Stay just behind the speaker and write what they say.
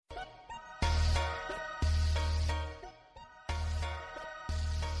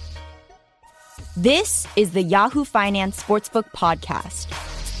This is the Yahoo Finance Sportsbook Podcast.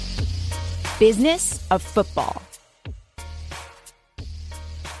 Business of Football.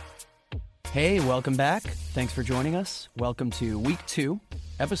 Hey, welcome back. Thanks for joining us. Welcome to Week 2,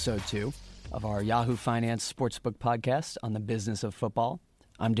 Episode 2 of our Yahoo Finance Sportsbook Podcast on the business of football.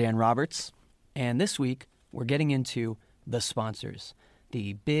 I'm Dan Roberts, and this week we're getting into the sponsors,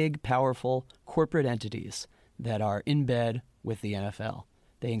 the big, powerful corporate entities that are in bed with the NFL.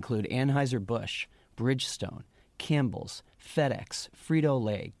 They include Anheuser-Busch, Bridgestone, Campbell's, FedEx,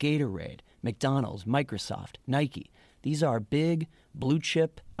 Frito-Lay, Gatorade, McDonald's, Microsoft, Nike. These are big,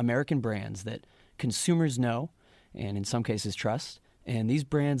 blue-chip American brands that consumers know and in some cases trust. And these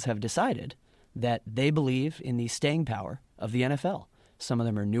brands have decided that they believe in the staying power of the NFL. Some of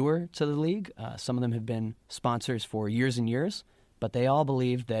them are newer to the league. Some of them have been sponsors for years and years. But they all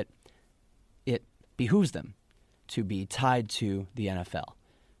believe that it behooves them to be tied to the NFL.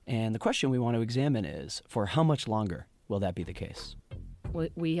 And the question we want to examine is, for how much longer will that be the case?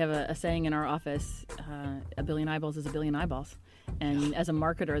 We have a saying in our office, a billion eyeballs is a billion eyeballs. And as a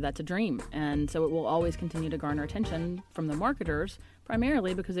marketer, that's a dream. And so it will always continue to garner attention from the marketers,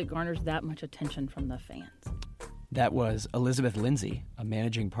 primarily because it garners that much attention from the fans. That was Elizabeth Lindsay, a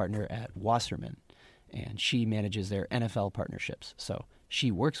managing partner at Wasserman, and she manages their NFL partnerships. So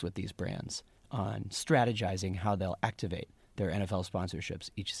she works with these brands on strategizing how they'll activate their NFL sponsorships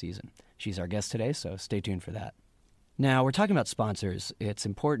each season. She's our guest today, so stay tuned for that. Now, we're talking about sponsors. It's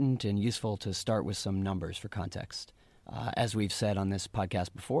important and useful to start with some numbers for context. As we've said on this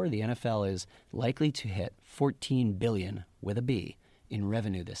podcast before, the NFL is likely to hit $14 billion with a B in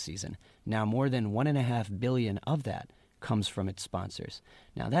revenue this season. Now, more than $1.5 billion of that comes from its sponsors.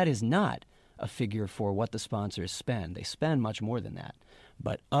 Now, that is not a figure for what the sponsors spend. They spend much more than that.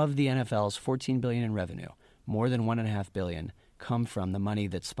 But of the NFL's $14 billion in revenue, more than $1.5 billion come from the money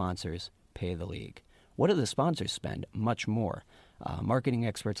that sponsors pay the league. What do the sponsors spend? Much more. Marketing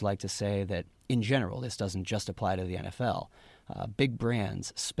experts like to say that, in general, this doesn't just apply to the NFL. Big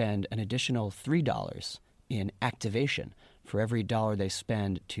brands spend an additional $3 in activation for every dollar they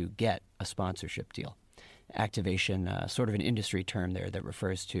spend to get a sponsorship deal. Activation, sort of an industry term there that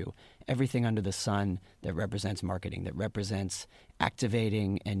refers to everything under the sun that represents marketing, that represents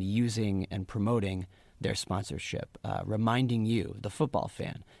activating and using and promoting their sponsorship, reminding you, the football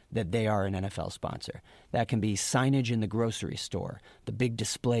fan, that they are an NFL sponsor. That can be signage in the grocery store, the big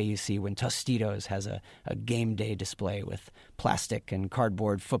display you see when Tostitos has a game day display with plastic and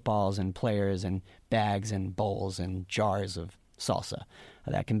cardboard footballs and players and bags and bowls and jars of salsa.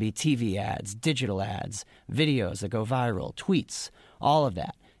 That can be TV ads, digital ads, videos that go viral, tweets. All of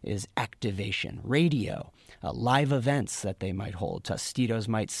that is activation. Radio, live events that they might hold. Tostitos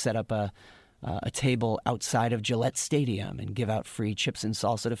might set up a table outside of Gillette Stadium and give out free chips and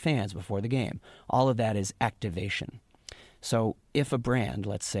salsa to fans before the game. All of that is activation. So if a brand,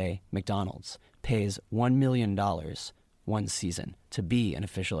 let's say McDonald's, pays $1 million one season to be an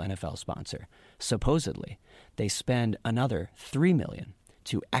official NFL sponsor, supposedly they spend another $3 million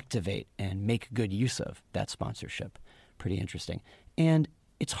to activate and make good use of that sponsorship. Pretty interesting. And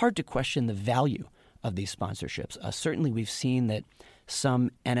it's hard to question the value of these sponsorships. Certainly we've seen that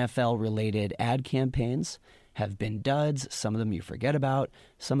some NFL-related ad campaigns have been duds. Some of them you forget about.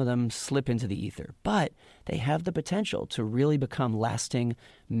 Some of them slip into the ether. But they have the potential to really become lasting,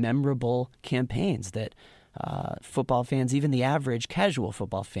 memorable campaigns that football fans, even the average casual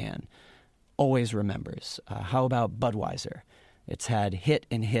football fan, always remembers. How about Budweiser? It's had hit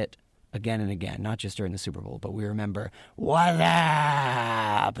and hit again and again, not just during the Super Bowl, but we remember, "What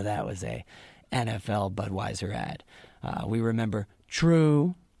up?" That was a NFL Budweiser ad. We remember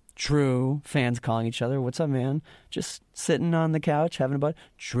True, fans calling each other, "What's up, man? Just sitting on the couch having a bud."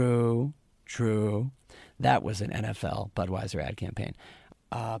 True. That was an NFL Budweiser ad campaign.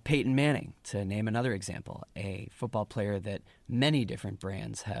 Peyton Manning, to name another example, a football player that many different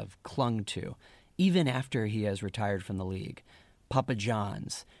brands have clung to, even after he has retired from the league. Papa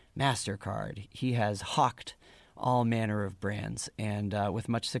John's, MasterCard, he has hawked all manner of brands, and with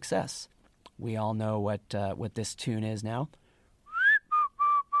much success. We all know what this tune is now.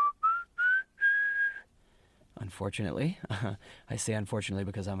 Unfortunately, I say unfortunately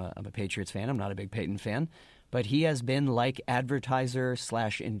because I'm a Patriots fan. I'm not a big Peyton fan. But he has been like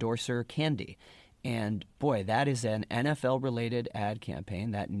advertiser/endorser candy. And boy, that is an NFL-related ad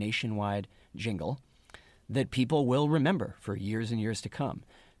campaign, that nationwide jingle, that people will remember for years and years to come.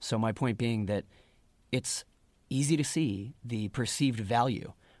 So my point being that it's easy to see the perceived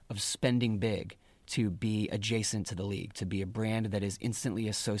value of spending big to be adjacent to the league, to be a brand that is instantly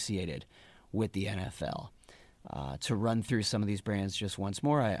associated with the NFL. To run through some of these brands just once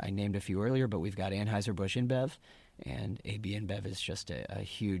more, I named a few earlier, but we've got Anheuser-Busch InBev, and AB InBev is just a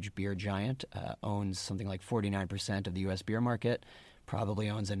huge beer giant, owns something like 49% of the U.S. beer market, probably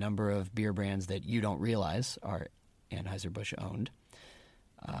owns a number of beer brands that you don't realize are Anheuser-Busch owned.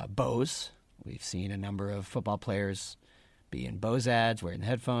 Bose, we've seen a number of football players be in Bose ads, wearing the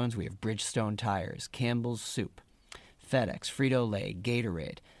headphones. We have Bridgestone Tires, Campbell's Soup, FedEx, Frito-Lay,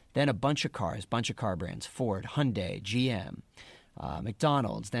 Gatorade. Then a bunch of cars, bunch of car brands, Ford, Hyundai, GM,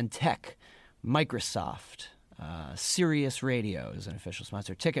 McDonald's, then Tech, Microsoft, Sirius Radio is an official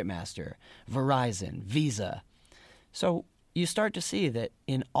sponsor, Ticketmaster, Verizon, Visa. So you start to see that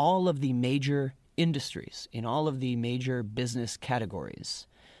in all of the major industries, in all of the major business categories,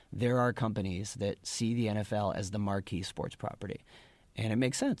 there are companies that see the NFL as the marquee sports property. And it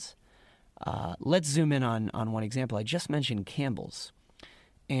makes sense. Let's zoom in on one example. I just mentioned Campbell's.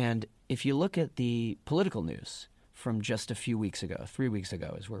 And if you look at the political news from just a few weeks ago, 3 weeks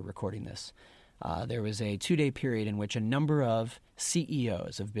ago as we're recording this, there was a 2-day period in which a number of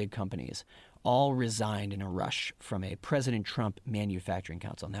CEOs of big companies all resigned in a rush from a President Trump manufacturing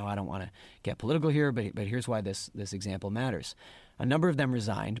council. Now, I don't want to get political here, but here's why this example matters. A number of them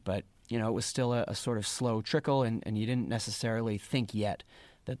resigned, but it was still a sort of slow trickle, and you didn't necessarily think yet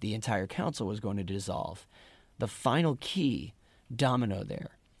that the entire council was going to dissolve. The final key domino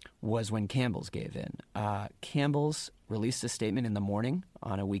there was when Campbell's gave in. Campbell's released a statement in the morning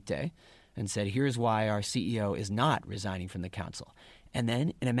on a weekday and said, here's why our CEO is not resigning from the council. And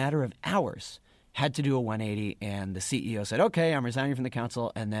then in a matter of hours, had to do a 180, and the CEO said, okay, I'm resigning from the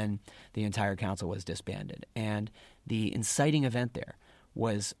council, and then the entire council was disbanded. And the inciting event there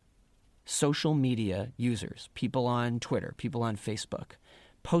was social media users, people on Twitter, people on Facebook,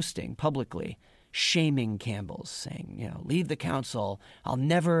 posting publicly, shaming Campbell's, saying, leave the council. I'll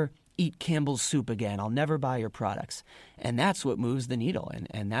never eat Campbell's soup again. I'll never buy your products. And that's what moves the needle.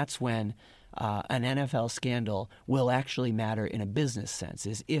 And that's when an NFL scandal will actually matter in a business sense,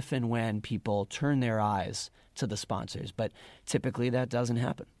 is if and when people turn their eyes to the sponsors. But typically that doesn't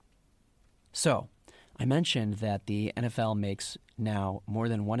happen. So I mentioned that the NFL makes now more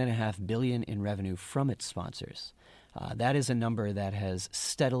than $1.5 billion in revenue from its sponsors. That is a number that has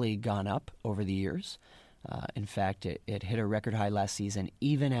steadily gone up over the years. In fact, it hit a record high last season,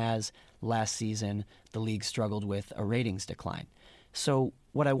 even as last season the league struggled with a ratings decline. So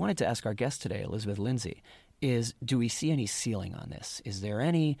what I wanted to ask our guest today, Elizabeth Lindsay, is do we see any ceiling on this? Is there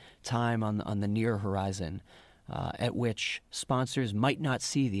any time on the near horizon at which sponsors might not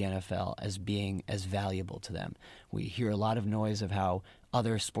see the NFL as being as valuable to them? We hear a lot of noise of how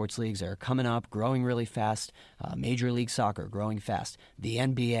other sports leagues are coming up, growing really fast. Major League Soccer growing fast. The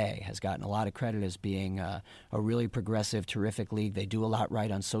NBA has gotten a lot of credit as being a really progressive, terrific league. They do a lot right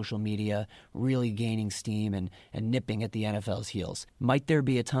on social media, really gaining steam and nipping at the NFL's heels. Might there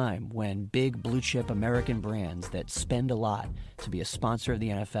be a time when big blue-chip American brands that spend a lot to be a sponsor of the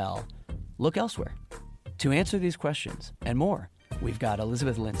NFL look elsewhere? To answer these questions and more, we've got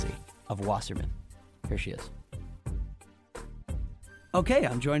Elizabeth Lindsay of Wasserman. Here she is. Okay,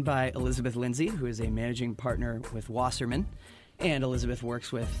 I'm joined by Elizabeth Lindsay, who is a managing partner with Wasserman. And Elizabeth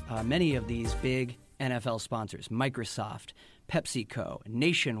works with many of these big NFL sponsors, Microsoft, PepsiCo,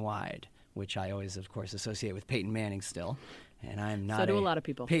 Nationwide, which I always, of course, associate with Peyton Manning still. And I'm not a lot of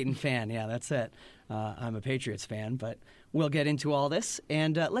people. Peyton fan. Yeah, that's it. I'm a Patriots fan, but we'll get into all this.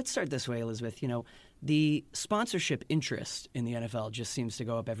 And let's start this way, Elizabeth. The sponsorship interest in the NFL just seems to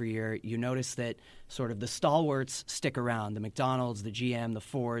go up every year. You notice that sort of the stalwarts stick around, the McDonald's, the GM, the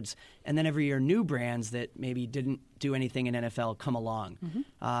Fords, and then every year new brands that maybe didn't do anything in NFL come along.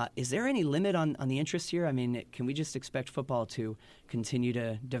 Mm-hmm. Is there any limit on the interest here? I mean, can we just expect football to continue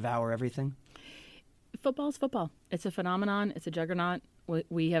to devour everything? Football's football. It's a phenomenon. It's a juggernaut.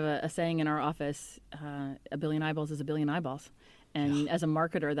 We have a saying in our office, a billion eyeballs is a billion eyeballs. And as a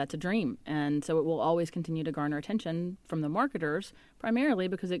marketer, that's a dream. And so it will always continue to garner attention from the marketers, primarily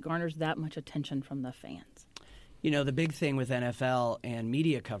because it garners that much attention from the fans. The big thing with NFL and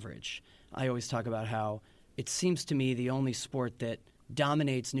media coverage, I always talk about how it seems to me the only sport that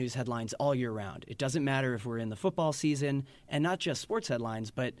dominates news headlines all year round. It doesn't matter if we're in the football season, and not just sports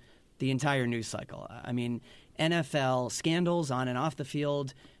headlines, but the entire news cycle. I mean, NFL scandals on and off the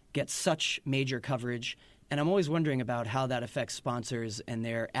field get such major coverage. And I'm always wondering about how that affects sponsors and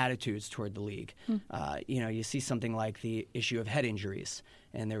their attitudes toward the league. You see something like the issue of head injuries.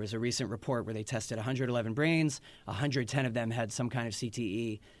 And there was a recent report where they tested 111 brains, 110 of them had some kind of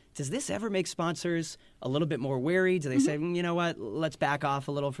CTE. Does this ever make sponsors a little bit more wary? Do they say, you know what, let's back off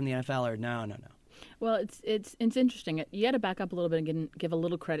a little from the NFL? Or no? Well, it's interesting. You got to back up a little bit and give a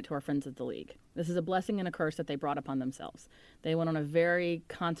little credit to our friends at the league. This is a blessing and a curse that they brought upon themselves. They went on a very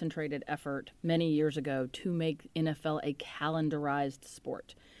concentrated effort many years ago to make NFL a calendarized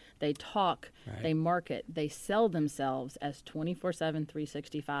sport. They talk, right. They market, they sell themselves as 24/7,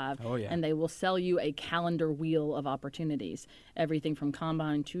 365, and they will sell you a calendar wheel of opportunities. Everything from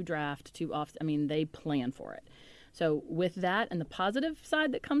combine to draft to off. I mean, they plan for it. So with that and the positive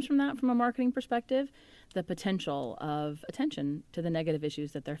side that comes from that from a marketing perspective, the potential of attention to the negative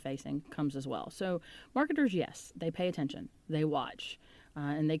issues that they're facing comes as well. So marketers, yes, they pay attention, they watch,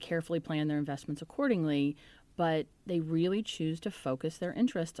 and they carefully plan their investments accordingly, but they really choose to focus their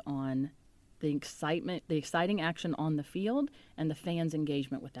interests on the exciting action on the field and the fans'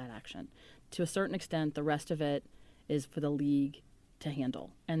 engagement with that action. To a certain extent, the rest of it is for the league to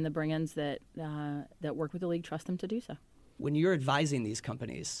handle, and the brands that work with the league trust them to do so. When you're advising these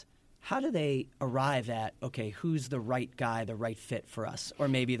companies, how do they arrive at, okay, who's the right guy, the right fit for us? Or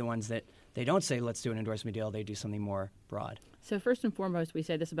maybe the ones that they don't say, let's do an endorsement deal, they do something more broad. So first and foremost, we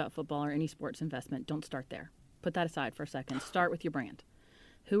say this about football or any sports investment, don't start there. Put that aside for a second. Start with your brand.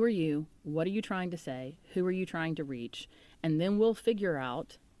 Who are you? What are you trying to say? Who are you trying to reach? And then we'll figure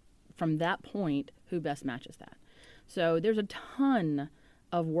out from that point who best matches that. So there's a ton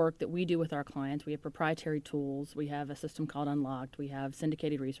of work that we do with our clients. We have proprietary tools. We have a system called Unlocked. We have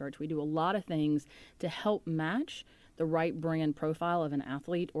syndicated research. We do a lot of things to help match the right brand profile of an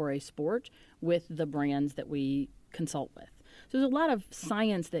athlete or a sport with the brands that we consult with. So there's a lot of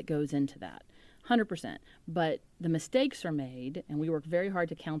science that goes into that, 100%. But the mistakes are made, and we work very hard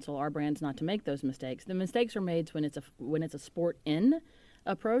to counsel our brands not to make those mistakes. The mistakes are made when it's a sport in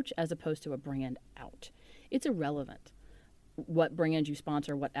approach as opposed to a brand out. It's irrelevant what brand you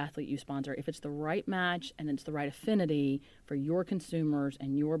sponsor, what athlete you sponsor. If it's the right match and it's the right affinity for your consumers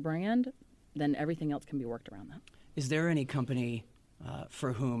and your brand, then everything else can be worked around that. Is there any company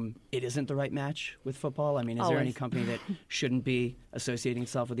for whom it isn't the right match with football? I mean, is there any company that shouldn't be associating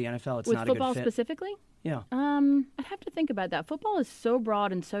itself with the NFL? It's with not a good fit. With football specifically? Yeah. I'd have to think about that. Football is so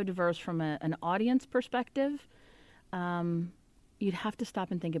broad and so diverse from an audience perspective. You'd have to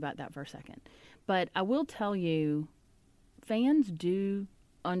stop and think about that for a second. But I will tell you, fans do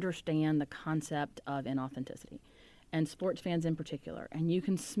understand the concept of inauthenticity, and sports fans in particular. And you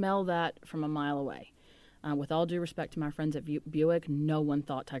can smell that from a mile away. With all due respect to my friends at Buick, no one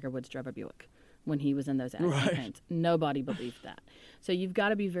thought Tiger Woods drove a Buick when he was in those ad campaigns. Nobody believed that. So you've got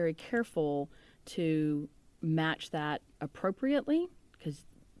to be very careful to match that appropriately, because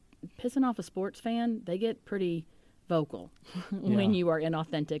pissing off a sports fan, they get pretty vocal when you are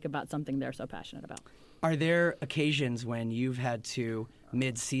inauthentic about something they're so passionate about. Are there occasions when you've had to,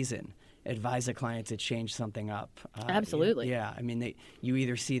 mid-season, advise a client to change something up? Absolutely. Yeah. I mean, you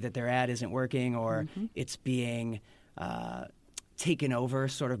either see that their ad isn't working or it's being taken over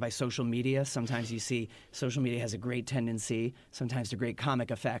sort of by social media. Sometimes you see social media has a great tendency, sometimes a great comic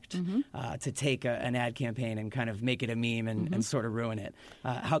effect, to take an ad campaign and kind of make it a meme and sort of ruin it.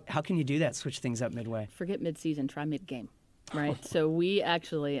 How can you do that, switch things up midway? Forget mid-season, try mid-game. Right. So we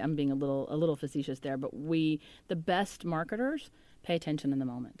actually, I'm being a little facetious there, but the best marketers pay attention in the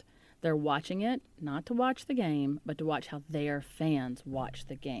moment. They're watching it, not to watch the game, but to watch how their fans watch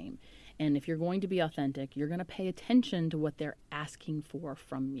the game. And if you're going to be authentic, you're going to pay attention to what they're asking for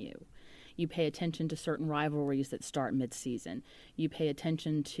from you. You pay attention to certain rivalries that start mid-season. You pay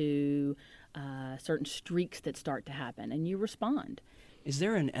attention to certain streaks that start to happen, and you respond. Is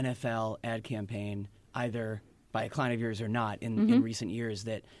there an NFL ad campaign, either by a client of yours or not, in recent years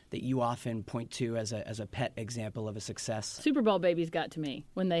that you often point to as a pet example of a success? Super Bowl Babies got to me.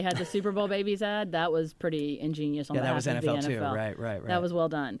 When they had the Super Bowl Babies ad, that was pretty ingenious on behalf of the NFL. That was NFL too, right. That was well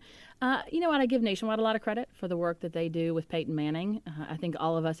done. You know what? I give Nationwide a lot of credit for the work that they do with Peyton Manning. I think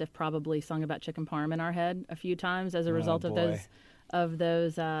all of us have probably sung about chicken parm in our head a few times as a result of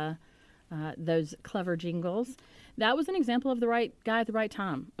those clever jingles. That was an example of the right guy at the right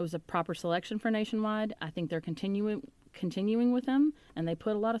time. It was a proper selection for Nationwide. I think they're continuing with them, and they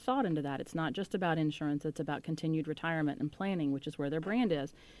put a lot of thought into that. It's not just about insurance. It's about continued retirement and planning, which is where their brand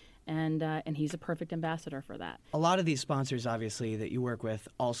is. And he's a perfect ambassador for that. A lot of these sponsors, obviously, that you work with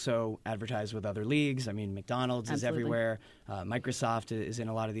also advertise with other leagues. I mean, McDonald's is everywhere. Microsoft is in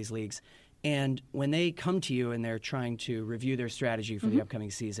a lot of these leagues. And when they come to you and they're trying to review their strategy for the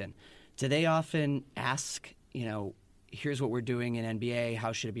upcoming season, do they often ask, here's what we're doing in NBA,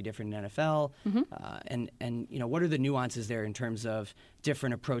 how should it be different in NFL? And what are the nuances there in terms of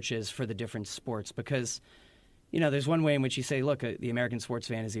different approaches for the different sports? Because, there's one way in which you say, look, the American sports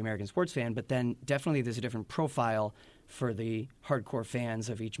fan is the American sports fan, but then definitely there's a different profile for the hardcore fans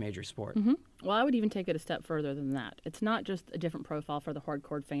of each major sport. Mm-hmm. Well, I would even take it a step further than that. It's not just a different profile for the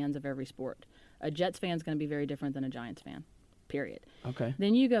hardcore fans of every sport. A Jets fan is going to be very different than a Giants fan, period. Okay.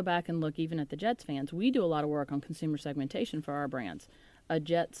 Then you go back and look even at the Jets fans. We do a lot of work on consumer segmentation for our brands. A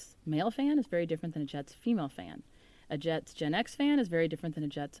Jets male fan is very different than a Jets female fan. A Jets Gen X fan is very different than a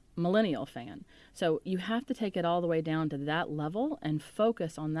Jets millennial fan. So you have to take it all the way down to that level and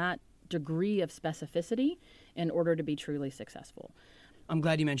focus on that degree of specificity in order to be truly successful. I'm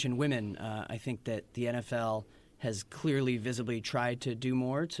glad you mentioned women. I think that the NFL has clearly visibly tried to do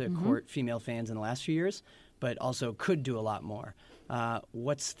more to court female fans in the last few years, but also could do a lot more.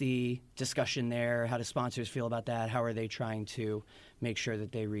 What's the discussion there? How do sponsors feel about that? How are they trying to make sure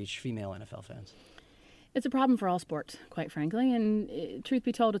that they reach female NFL fans? It's a problem for all sports, quite frankly, and truth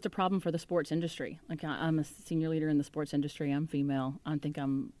be told, it's a problem for the sports industry. Like, I'm a senior leader in the sports industry. I'm female. I think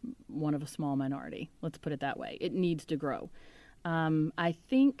I'm one of a small minority. Let's put it that way. It needs to grow. I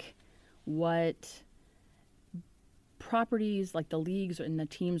think what properties like the leagues and the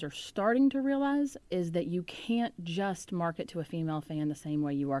teams are starting to realize is that you can't just market to a female fan the same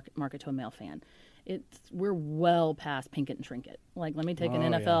way you market to a male fan. We're well past pink it and shrink it. Like, let me take an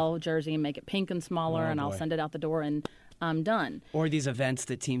NFL jersey and make it pink and smaller, and I'll send it out the door, and I'm done. Or these events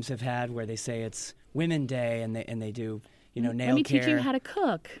that teams have had where they say it's Women's Day, and they do, nail care. Let me teach you how to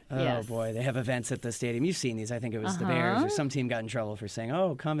cook. Oh, yes. Boy, they have events at the stadium. You've seen these. I think it was the Bears, or some team got in trouble for saying,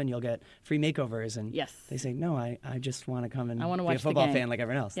 "Oh, come and you'll get free makeovers." And yes. They say, "No, I just want to come and be a football fan like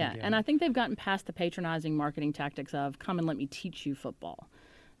everyone else." Yeah, and I think they've gotten past the patronizing marketing tactics of "come and let me teach you football."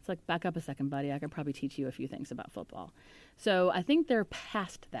 It's like, back up a second, buddy. I could probably teach you a few things about football. So I think they're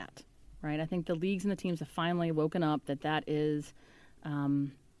past that, right? I think the leagues and the teams have finally woken up that is a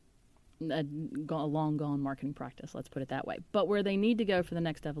long gone marketing practice, let's put it that way. But where they need to go for the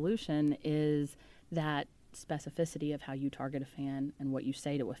next evolution is that specificity of how you target a fan and what you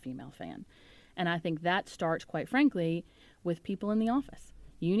say to a female fan. And I think that starts, quite frankly, with people in the office.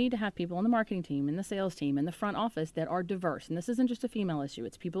 You need to have people on the marketing team, in the sales team, in the front office that are diverse. And this isn't just a female issue.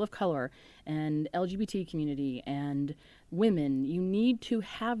 It's people of color and LGBT community and women. You need to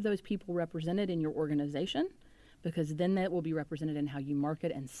have those people represented in your organization, because then that will be represented in how you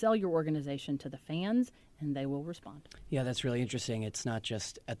market and sell your organization to the fans, and they will respond. Yeah, that's really interesting. It's not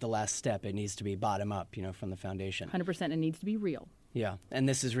just at the last step. It needs to be bottom up, from the foundation. 100%. It needs to be real. Yeah, and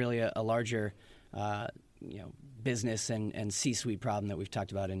this is really a larger business and C-suite problem that we've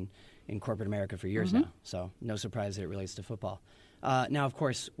talked about in corporate America for years now. So no surprise that it relates to football. Now, of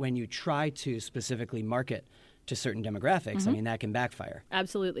course, when you try to specifically market to certain demographics, that can backfire.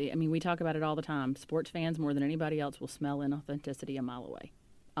 Absolutely. We talk about it all the time. Sports fans, more than anybody else, will smell inauthenticity a mile away.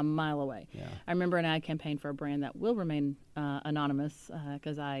 A mile away. Yeah. I remember an ad campaign for a brand that will remain anonymous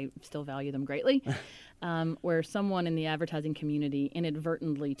because I still value them greatly, where someone in the advertising community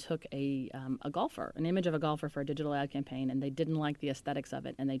inadvertently took an image of a golfer for a digital ad campaign, and they didn't like the aesthetics of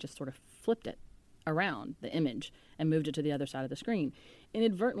it, and they just sort of flipped it around, the image, and moved it to the other side of the screen,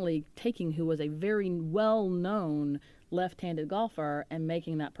 inadvertently taking who was a very well-known left-handed golfer and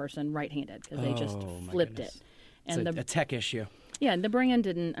making that person right-handed because they just flipped it. And it's a tech issue. Yeah, and the brand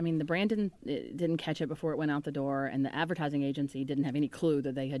didn't catch it before it went out the door, and the advertising agency didn't have any clue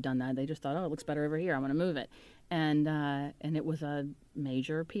that they had done that. They just thought, it looks better over here, I'm going to move it. And it was a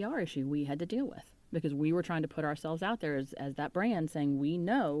major PR issue we had to deal with because we were trying to put ourselves out there as that brand saying, we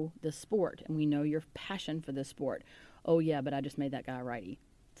know this sport, and we know your passion for this sport. Oh, yeah, but I just made that guy a righty.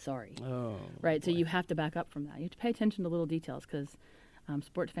 Sorry. Oh, right, boy. So you have to back up from that. You have to pay attention to little details because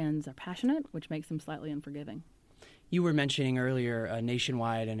sports fans are passionate, which makes them slightly unforgiving. You were mentioning earlier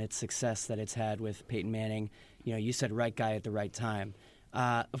Nationwide and its success that it's had with Peyton Manning. You said right guy at the right time.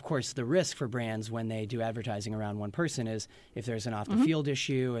 Of course, the risk for brands when they do advertising around one person is if there's an off-the-field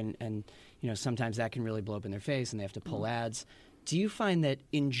issue, and sometimes that can really blow up in their face and they have to pull ads. Do you find that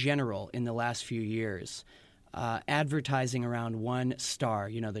in general, in the last few years, advertising around one star,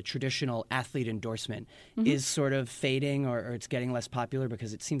 the traditional athlete endorsement, is sort of fading or it's getting less popular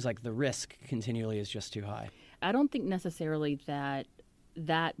because it seems like the risk continually is just too high? I don't think necessarily that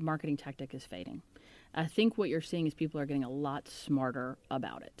marketing tactic is fading. I think what you're seeing is people are getting a lot smarter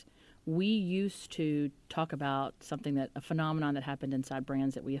about it. We used to talk about a phenomenon that happened inside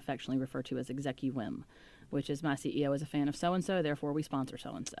brands that we affectionately refer to as execu-whim, which is my CEO is a fan of so-and-so, therefore we sponsor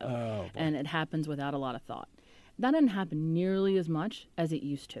so-and-so. Oh, and it happens without a lot of thought. That doesn't happen nearly as much as it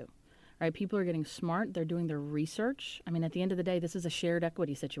used to. Right, people are getting smart. They're doing their research. At the end of the day, this is a shared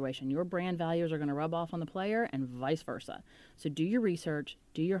equity situation. Your brand values are going to rub off on the player and vice versa. So do your research,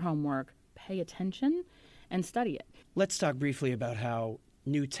 do your homework, pay attention, and study it. Let's talk briefly about how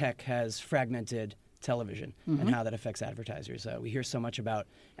new tech has fragmented television and how that affects advertisers. We hear so much about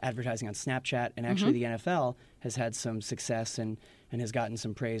advertising on Snapchat, and actually the NFL has had some success and has gotten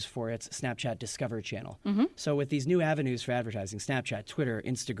some praise for its Snapchat Discover channel. So with these new avenues for advertising, Snapchat, Twitter,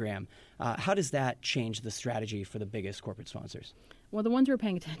 Instagram, how does that change the strategy for the biggest corporate sponsors? Well, the ones who are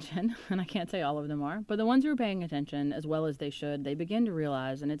paying attention, and I can't say all of them are, but the ones who are paying attention as well as they should, they begin to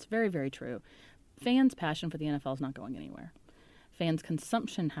realize, and it's very, very true, fans' passion for the NFL is not going anywhere. Fans'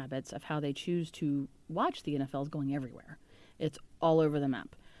 consumption habits of how they choose to watch the NFL is going everywhere. It's all over the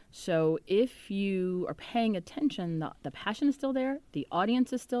map. So if you are paying attention, the passion is still there, the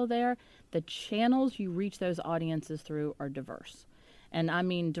audience is still there, the channels you reach those audiences through are diverse. And I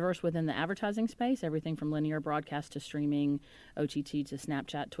mean diverse within the advertising space, everything from linear broadcast to streaming, OTT to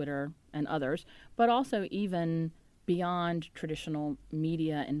Snapchat, Twitter, and others, but also even beyond traditional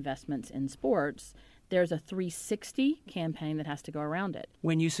media investments in sports. There's a 360 campaign that has to go around it.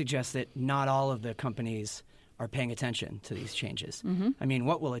 When you suggest that not all of the companies are paying attention to these changes, I mean,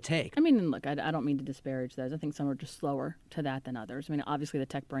 what will it take? I mean, look, I don't mean to disparage those. I think some are just slower to that than others. I mean, obviously the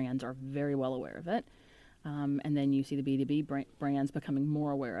tech brands are very well aware of it. And then you see the B2B brands becoming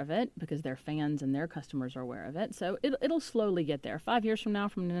more aware of it because their fans and their customers are aware of it. So it'll slowly get there. 5 years from now,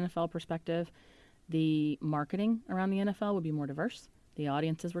 from an NFL perspective, the marketing around the NFL will be more diverse. The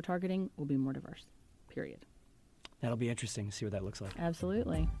audiences we're targeting will be more diverse, period. That'll be interesting to see what that looks like.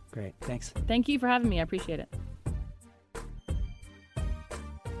 Absolutely. Great. Thanks. Thank you for having me. I appreciate it.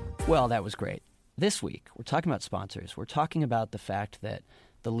 Well, that was great. This week, we're talking about sponsors. We're talking about the fact that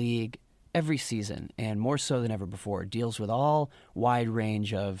the league every season, and more so than ever before, deals with all wide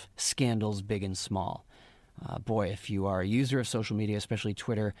range of scandals, big and small. Boy, if you are a user of social media, especially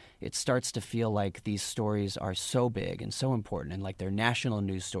Twitter, it starts to feel like these stories are so big and so important and like they're national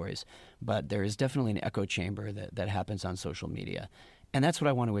news stories. But there is definitely an echo chamber that happens on social media. And that's what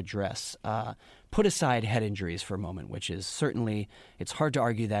I want to address. Put aside head injuries for a moment, which is certainly, it's hard to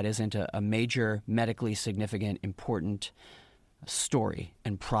argue that isn't a major, medically significant, important story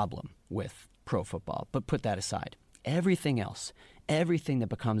and problem with pro football. But put that aside. Everything else, everything that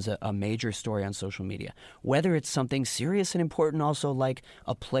becomes a major story on social media, whether it's something serious and important also like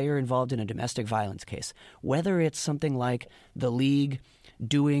a player involved in a domestic violence case, whether it's something like the league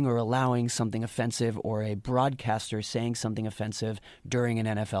doing or allowing something offensive or a broadcaster saying something offensive during an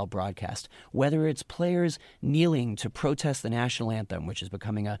NFL broadcast, whether it's players kneeling to protest the national anthem, which is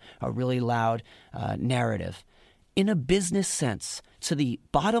becoming a really loud narrative. In a business sense, to the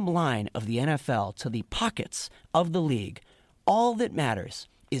bottom line of the NFL, to the pockets of the league, all that matters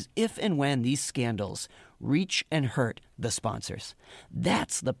is if and when these scandals reach and hurt the sponsors.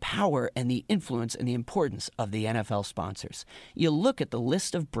 That's the power and the influence and the importance of the NFL sponsors. You look at the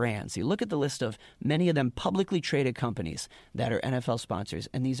list of brands, you look at the list of many of them publicly traded companies that are NFL sponsors,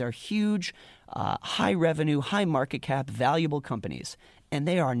 and these are huge, high revenue, high market cap, valuable companies, and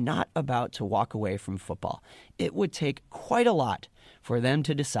they are not about to walk away from football. It would take quite a lot for them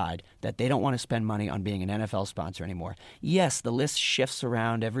to decide that they don't want to spend money on being an NFL sponsor anymore. Yes, the list shifts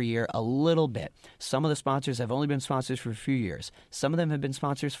around every year a little bit. Some of the sponsors have only been sponsors for a few years. Some of them have been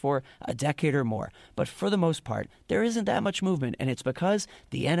sponsors for a decade or more. But for the most part, there isn't that much movement, and it's because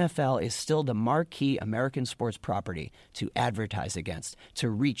the NFL is still the marquee American sports property to advertise against, to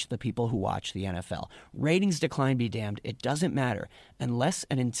reach the people who watch the NFL. Ratings decline be damned. It doesn't matter unless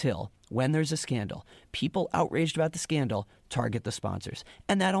and until, when there's a scandal, people outraged about the scandal target the sponsors.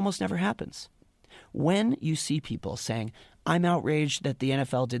 And that almost never happens. When you see people saying, I'm outraged that the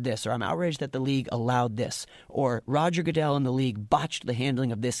NFL did this, or I'm outraged that the league allowed this, or Roger Goodell and the league botched the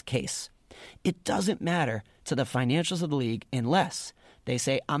handling of this case, it doesn't matter to the financials of the league unless they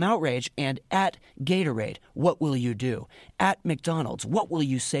say, I'm outraged, and at Gatorade, what will you do? At McDonald's, what will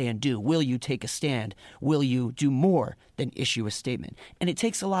you say and do? Will you take a stand? Will you do more than issue a statement? And it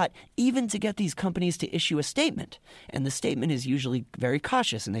takes a lot even to get these companies to issue a statement. And the statement is usually very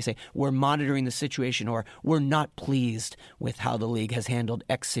cautious, and they say, we're monitoring the situation, or we're not pleased with how the league has handled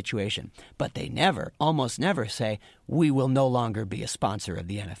X situation. But they never, almost never say, we will no longer be a sponsor of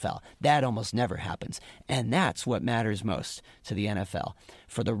the NFL. That almost never happens. And that's what matters most to the NFL.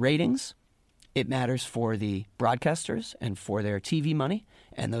 For the ratings, it matters for the broadcasters and for their TV money,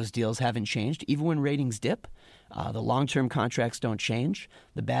 and those deals haven't changed. Even when ratings dip, the long-term contracts don't change.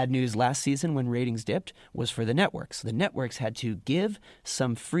 The bad news last season when ratings dipped was for the networks. The networks had to give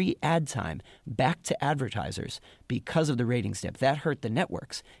some free ad time back to advertisers because of the ratings dip. That hurt the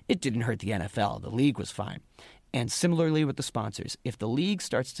networks. It didn't hurt the NFL. The league was fine. And similarly with the sponsors, if the league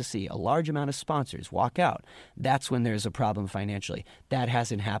starts to see a large amount of sponsors walk out, that's when there's a problem financially. That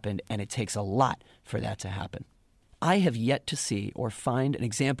hasn't happened, and it takes a lot for that to happen. I have yet to see or find an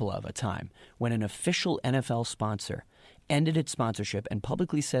example of a time when an official NFL sponsor ended its sponsorship and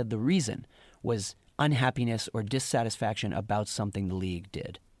publicly said the reason was unhappiness or dissatisfaction about something the league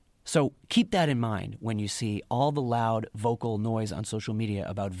did. So keep that in mind when you see all the loud vocal noise on social media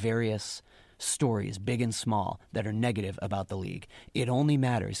about various stories, big and small, that are negative about the league. It only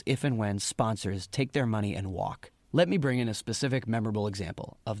matters if and when sponsors take their money and walk. Let me bring in a specific memorable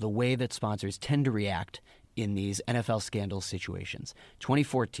example of the way that sponsors tend to react in these NFL scandal situations.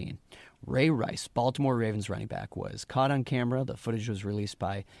 2014, Ray Rice, Baltimore Ravens running back, was caught on camera. The footage was released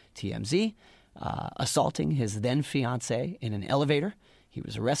by TMZ, assaulting his then-fiancée in an elevator. He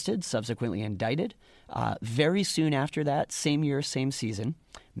was arrested, subsequently indicted. Very soon after that, same year, same season,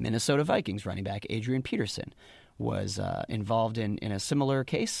 Minnesota Vikings running back Adrian Peterson was involved in a similar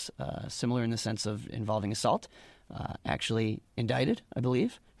case, similar in the sense of involving assault, actually indicted, I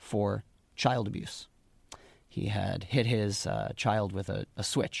believe, for child abuse. He had hit his child with a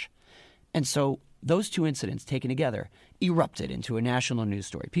switch. And so those two incidents taken together erupted into a national news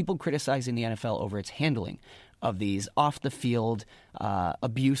story. People criticizing the NFL over its handling of these off-the-field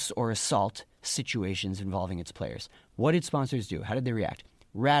abuse or assault situations involving its players. What did sponsors do? How did they react?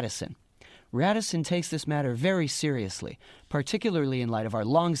 Radisson takes this matter very seriously, particularly in light of our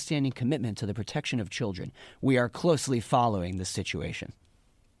long-standing commitment to the protection of children. We are closely following the situation.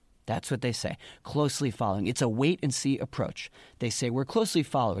 That's what they say, closely following. It's a wait-and-see approach. They say, we're closely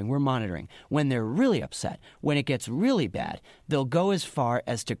following, we're monitoring. When they're really upset, when it gets really bad, they'll go as far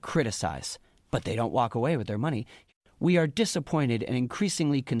as to criticize, but they don't walk away with their money. We are disappointed and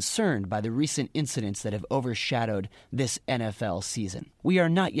increasingly concerned by the recent incidents that have overshadowed this NFL season. We are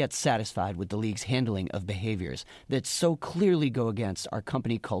not yet satisfied with the league's handling of behaviors that so clearly go against our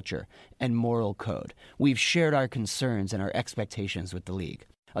company culture and moral code. We've shared our concerns and our expectations with the league.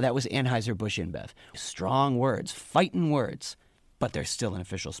 Oh, that was Anheuser-Busch InBev. Strong words, fighting words, but they're still an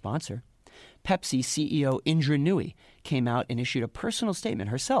official sponsor. Pepsi CEO Indra Nooyi came out and issued a personal statement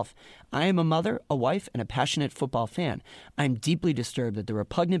herself. I am a mother, a wife, and a passionate football fan. I'm deeply disturbed at the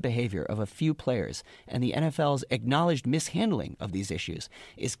repugnant behavior of a few players, and the NFL's acknowledged mishandling of these issues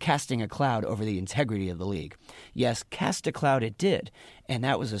is casting a cloud over the integrity of the league. Yes, cast a cloud it did, and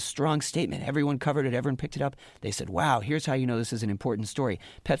that was a strong statement. Everyone covered it. Everyone picked it up. They said, wow, here's how you know this is an important story.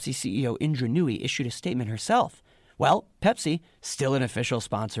 Pepsi CEO Indra Nooyi issued a statement herself. Well, Pepsi, still an official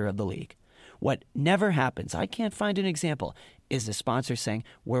sponsor of the league. What never happens, I can't find an example, is the sponsor saying,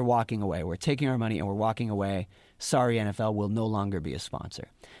 we're walking away, we're taking our money and we're walking away. Sorry, NFL, will no longer be a sponsor.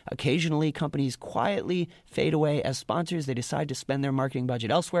 Occasionally, companies quietly fade away as sponsors. They decide to spend their marketing budget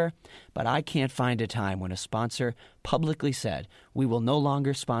elsewhere. But I can't find a time when a sponsor publicly said, we will no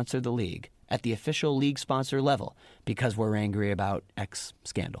longer sponsor the league at the official league sponsor level because we're angry about X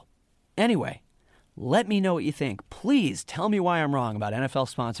scandal. Anyway, let me know what you think. Please tell me why I'm wrong about NFL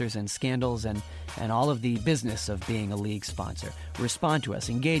sponsors and scandals and all of the business of being a league sponsor. Respond to us,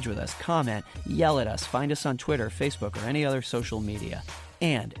 engage with us, comment, yell at us, find us on Twitter, Facebook, or any other social media.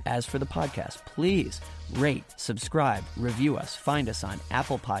 And as for the podcast, please rate, subscribe, review us. Find us on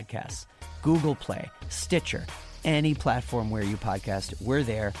Apple Podcasts, Google Play, Stitcher, any platform where you podcast. We're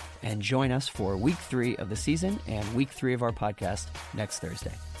there. And join us for week 3 of the season and week 3 of our podcast next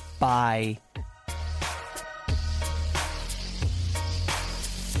Thursday. Bye.